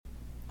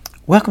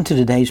Welcome to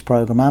today's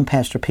program. I'm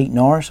Pastor Pete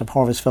Norris of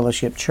Harvest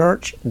Fellowship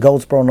Church,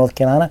 Goldsboro, North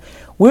Carolina.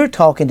 We're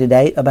talking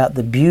today about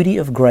the beauty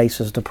of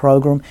grace as the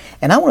program,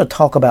 and I want to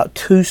talk about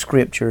two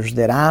scriptures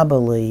that I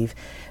believe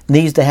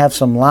needs to have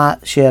some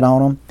light shed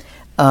on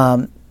them.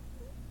 I'm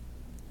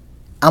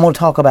going to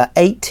talk about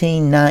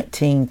 18,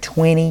 19,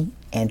 20,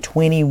 and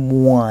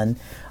 21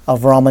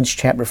 of Romans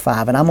chapter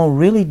 5, and I'm going to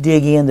really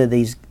dig into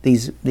these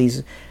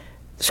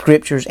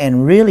scriptures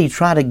and really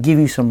try to give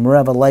you some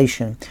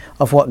revelation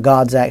of what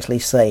God's actually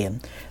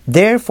saying.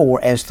 Therefore,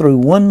 as through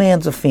one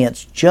man's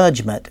offense,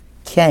 judgment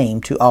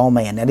came to all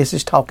men. Now this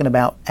is talking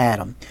about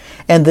Adam.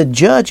 And the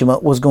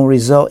judgment was going to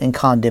result in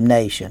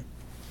condemnation.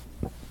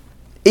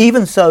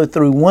 Even so,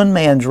 through one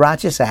man's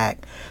righteous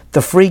act,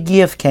 the free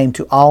gift came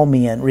to all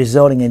men,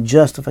 resulting in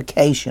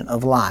justification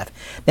of life.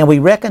 Now we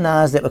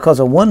recognize that because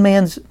of one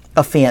man's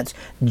offense,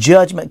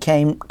 judgment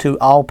came to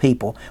all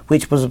people,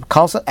 which was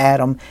because of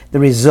Adam. The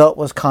result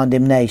was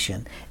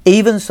condemnation.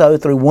 Even so,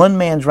 through one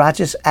man's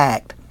righteous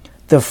act,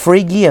 the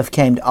free gift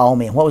came to all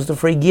men. What was the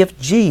free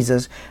gift?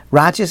 Jesus'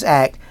 righteous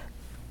act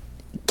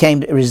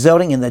came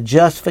resulting in the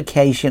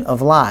justification of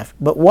life.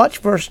 But watch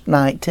verse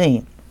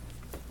 19.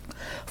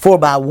 For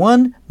by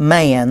one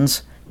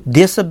man's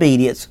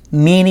disobedience,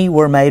 many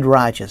were made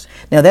righteous.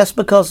 Now that's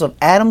because of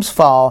Adam's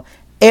fall,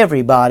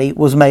 everybody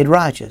was made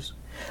righteous.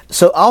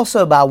 So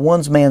also by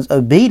one man's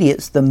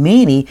obedience,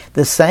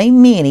 the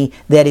same many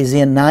that is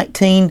in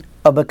 19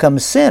 become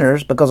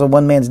sinners because of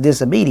one man's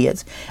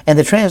disobedience. And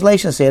the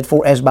translation said,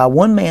 for as by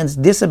one man's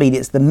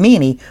disobedience, the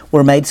many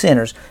were made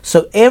sinners.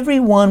 So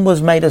everyone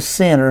was made a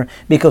sinner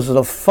because of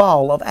the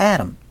fall of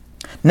Adam.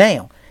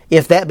 Now,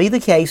 if that be the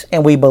case,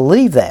 and we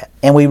believe that,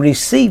 and we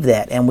receive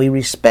that, and we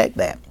respect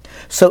that,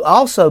 so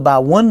also by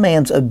one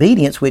man's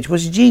obedience, which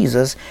was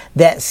Jesus,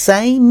 that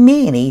same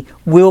many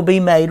will be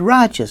made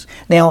righteous.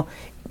 Now,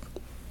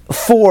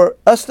 for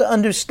us to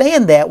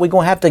understand that, we're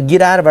going to have to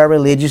get out of our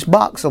religious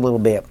box a little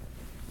bit.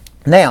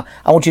 Now,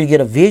 I want you to get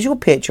a visual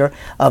picture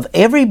of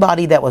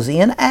everybody that was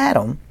in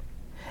Adam,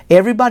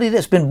 everybody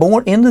that's been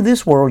born into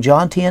this world.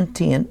 John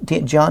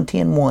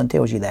 10:1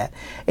 tells you that.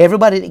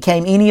 Everybody that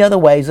came any other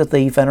way is a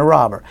thief and a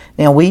robber.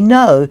 Now, we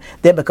know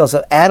that because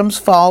of Adam's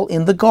fall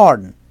in the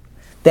garden,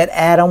 that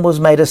Adam was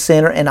made a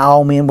sinner and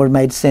all men were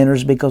made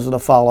sinners because of the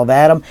fall of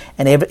Adam,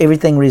 and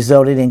everything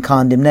resulted in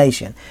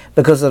condemnation.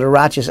 Because of the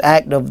righteous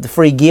act of the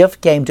free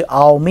gift came to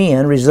all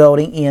men,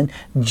 resulting in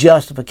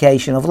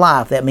justification of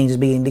life. That means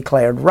being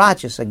declared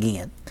righteous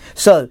again.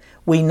 So,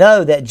 we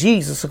know that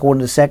Jesus,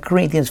 according to 2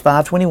 Corinthians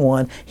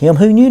 5:21, him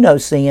who knew no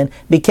sin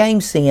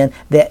became sin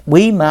that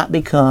we might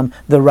become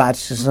the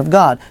righteousness of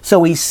God. So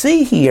we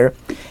see here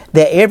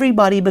that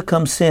everybody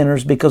becomes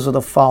sinners because of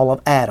the fall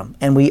of Adam,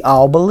 and we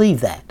all believe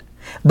that.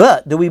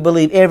 But do we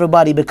believe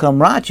everybody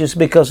become righteous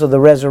because of the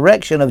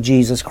resurrection of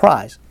Jesus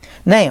Christ?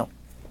 Now,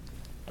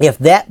 if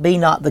that be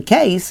not the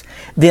case,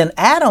 then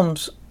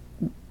Adam's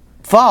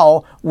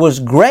fall was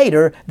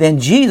greater than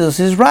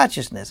Jesus'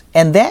 righteousness.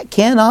 And that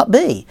cannot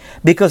be,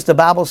 because the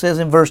Bible says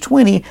in verse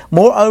 20,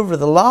 moreover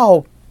the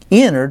law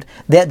entered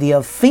that the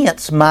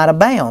offense might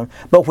abound.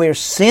 But where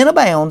sin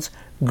abounds,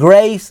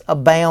 grace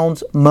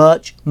abounds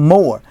much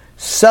more.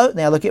 So,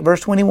 now look at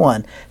verse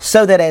 21.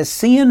 So that as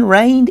sin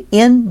reigned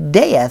in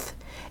death,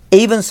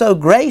 even so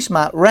grace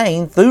might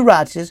reign through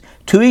righteousness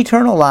to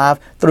eternal life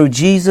through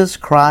Jesus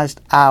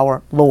Christ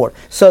our Lord.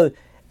 So,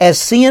 as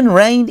sin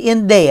reigned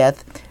in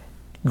death,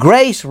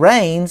 grace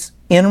reigns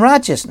in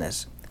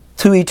righteousness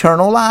to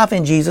eternal life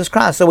in Jesus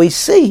Christ. So we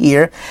see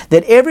here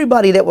that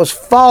everybody that was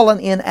fallen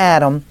in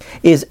Adam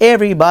is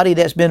everybody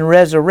that's been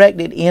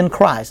resurrected in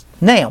Christ.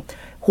 Now,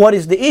 what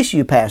is the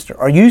issue, Pastor?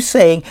 Are you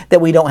saying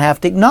that we don't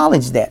have to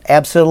acknowledge that?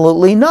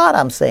 Absolutely not,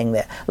 I'm saying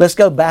that. Let's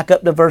go back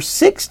up to verse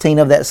 16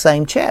 of that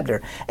same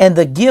chapter. And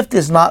the gift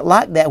is not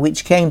like that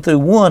which came through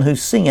one who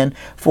sinned,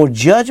 for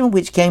judgment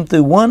which came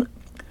through one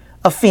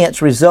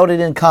offense resulted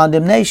in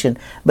condemnation,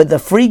 but the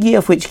free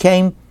gift which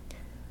came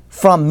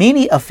from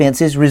many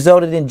offenses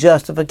resulted in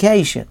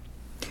justification.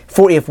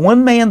 For if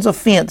one man's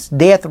offense,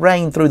 death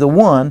reigned through the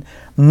one,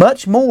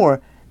 much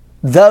more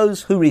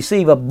those who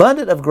receive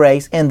abundant of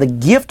grace and the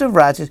gift of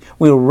righteousness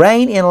will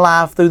reign in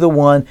life through the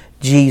one,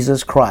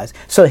 Jesus Christ.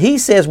 So he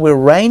says we're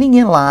reigning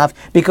in life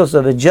because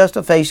of the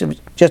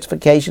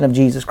justification of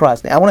Jesus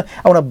Christ. Now I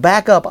want to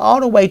back up all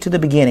the way to the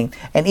beginning.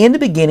 And in the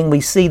beginning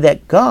we see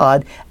that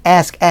God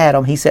asked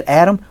Adam, he said,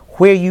 Adam,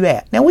 where are you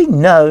at? Now we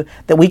know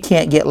that we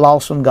can't get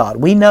lost from God.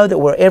 We know that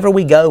wherever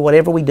we go,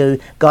 whatever we do,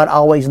 God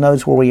always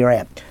knows where we are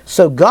at.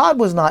 So God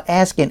was not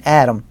asking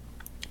Adam,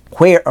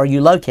 where are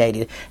you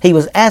located? He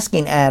was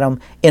asking Adam,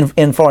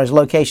 in far as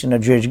location or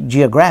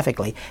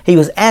geographically, he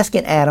was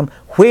asking Adam,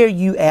 where are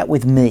you at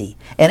with me?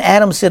 And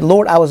Adam said,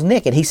 Lord, I was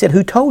naked. He said,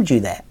 who told you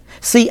that?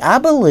 See, I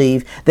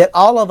believe that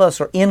all of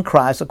us are in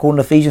Christ, according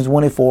to Ephesians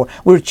 1:4.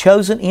 We're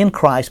chosen in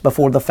Christ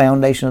before the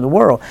foundation of the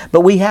world.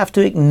 But we have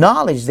to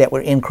acknowledge that we're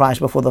in Christ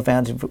before the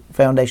foundation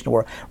of the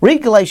world.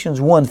 Read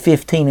Galatians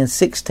 1:15 and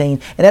 16,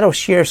 and that'll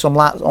share some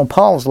light on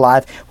Paul's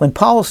life when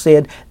Paul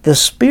said, the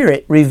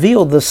Spirit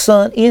revealed the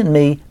Son in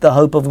me, the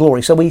hope of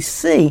glory. So we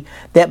see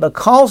that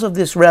because of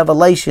this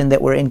revelation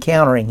that we're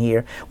encountering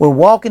here, we're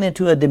walking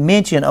into a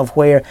dimension of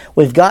where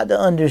we've got to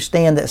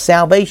understand that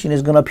salvation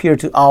is going to appear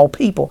to all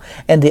people.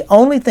 And the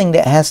only thing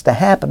that has to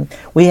happen,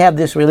 we have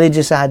this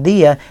religious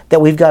idea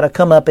that we've got to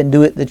come up and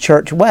do it the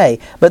church way.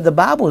 But the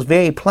Bible is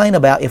very plain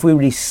about if we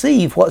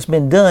receive what's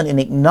been done and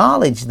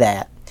acknowledge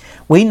that,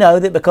 we know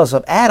that because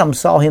of Adam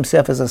saw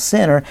himself as a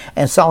sinner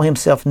and saw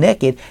himself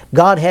naked,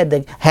 God had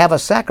to have a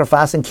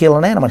sacrifice and kill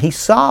an animal. He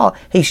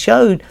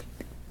showed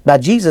by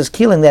Jesus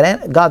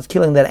God's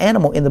killing that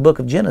animal in the book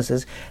of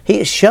Genesis,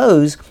 it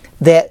shows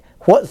that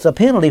what's the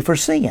penalty for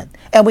sin.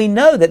 And we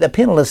know that the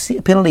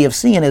penalty of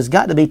sin has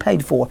got to be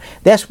paid for.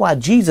 That's why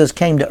Jesus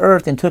came to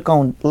earth and took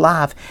on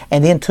life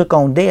and then took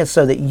on death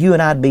so that you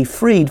and I'd be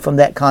freed from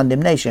that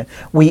condemnation.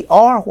 We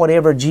are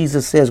whatever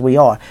Jesus says we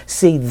are.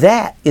 See,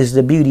 that is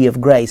the beauty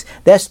of grace.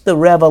 That's the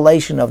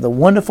revelation of the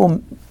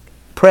wonderful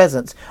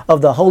presence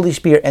of the Holy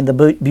Spirit and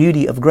the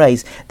beauty of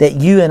grace,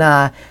 that you and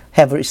I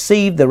have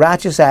received the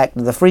righteous act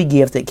of the free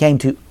gift that came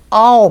to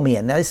all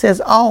men. Now it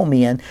says all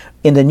men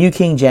in the New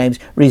King James,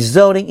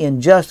 resulting in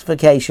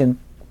justification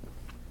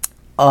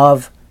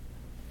of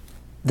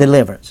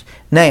deliverance.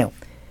 Now,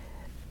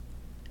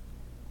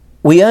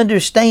 we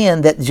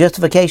understand that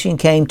justification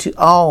came to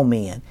all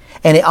men.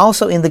 And it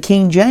also in the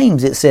King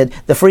James it said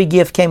the free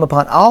gift came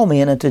upon all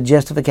men unto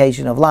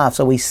justification of life.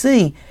 So we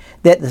see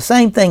that the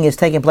same thing is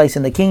taking place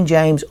in the King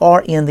James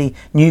or in the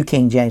New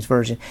King James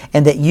Version,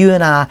 and that you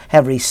and I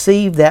have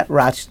received that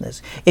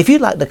righteousness. If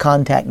you'd like to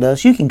contact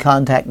us, you can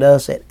contact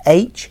us at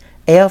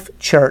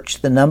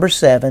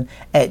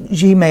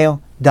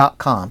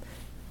hfchurch7@gmail.com.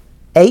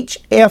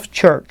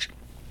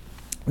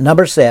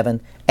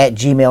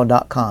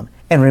 hfchurch7@gmail.com.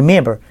 And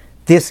remember,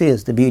 this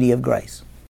is the beauty of grace.